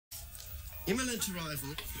Imminent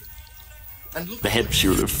arrival. And look. Perhaps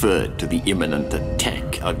you referred to the imminent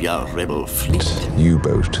attack of your rebel fleet.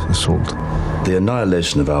 U-boat assault. The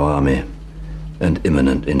annihilation of our army and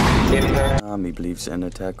imminent The army believes an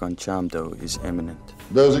attack on Chamdo is imminent.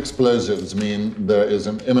 Those explosives mean there is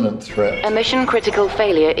an imminent threat. A mission critical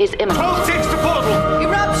failure is imminent.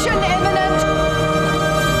 Eruption imminent!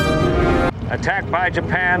 Attack by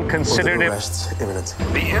Japan considered imminent.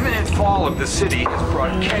 The imminent fall of the city has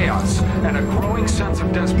brought chaos and a growing sense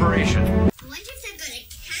of desperation. I wonder if they've got a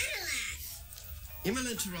Cadillac.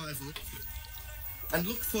 Imminent arrival. And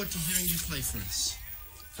look forward to hearing you play for us.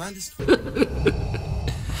 Find us.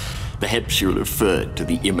 Perhaps you referred to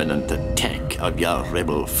the imminent attack of your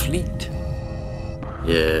rebel fleet.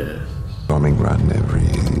 Yes. Bombing run, every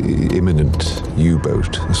imminent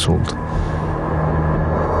U-boat assault.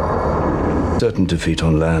 certain defeat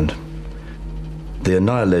on land, the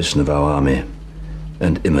annihilation of our army,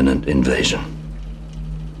 and imminent invasion.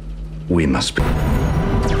 We must be.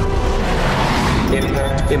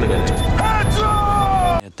 Imminent.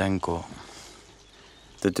 Danko.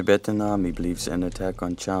 The Tibetan army believes an attack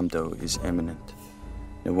on Chamdo is imminent.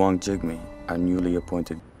 Nawang Jigme, our newly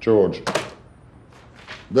appointed... George,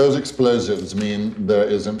 those explosives mean there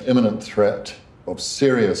is an imminent threat of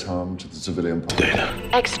serious harm to the civilian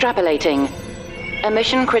population. Extrapolating. A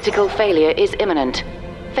mission critical failure is imminent.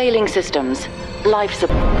 Failing systems. Life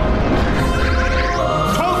support.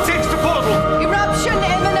 12-6 to portal! Eruption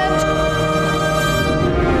imminent!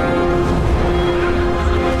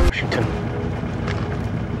 Washington.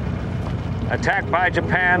 Attack by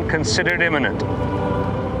Japan considered imminent.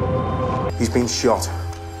 He's been shot.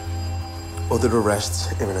 Other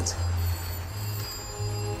arrests imminent.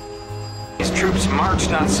 His troops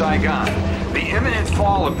marched on Saigon. The imminent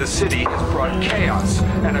fall of the city has brought chaos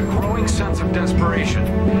and a growing sense of desperation.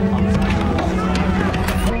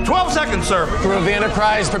 12 seconds, sir. Crew of the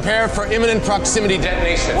Enterprise, prepare for imminent proximity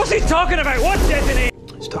detonation. What's he talking about? What detonation?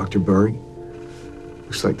 It's Dr. Burry.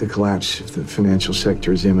 Looks like the collapse of the financial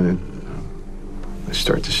sector is imminent. Let's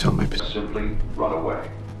start to sell my position. Simply run away.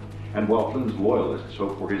 And while Flynn's loyalists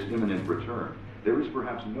hope for his imminent return, there is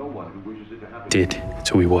perhaps no one who wishes it to happen. That's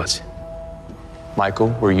who he was. Michael,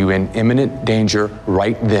 were you in imminent danger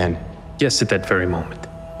right then? Yes, at that very moment.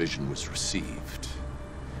 Vision was received.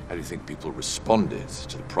 How do you think people responded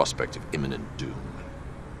to the prospect of imminent doom?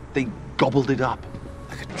 They gobbled it up.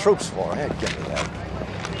 Like a troops war, I get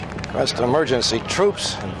that. Request emergency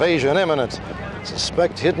troops, invasion imminent.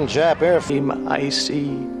 Suspect hidden Jap airfield. I see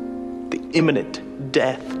the imminent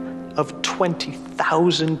death of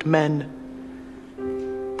 20,000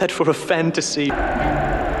 men. That for a fantasy.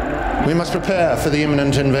 We must prepare for the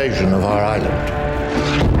imminent invasion of our island.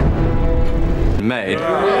 Made.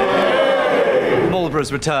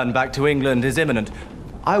 Marlborough's return back to England is imminent.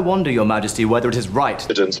 I wonder, Your Majesty, whether it is right.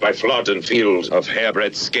 Evidence by flood and field of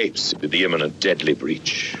hairbreadth escapes with the imminent deadly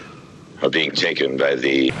breach are being taken by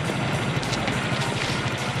the...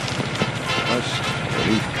 West,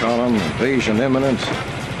 relief column, invasion imminent,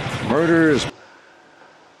 murders.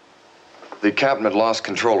 The captain had lost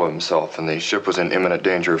control of himself, and the ship was in imminent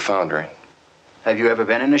danger of foundering. Have you ever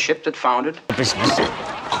been in a ship that foundered?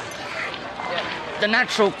 The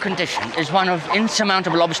natural condition is one of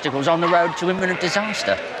insurmountable obstacles on the road to imminent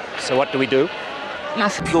disaster. So what do we do?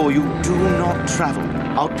 Nothing. You do not travel.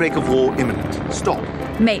 Outbreak of war imminent. Stop.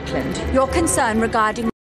 Maitland, your concern regarding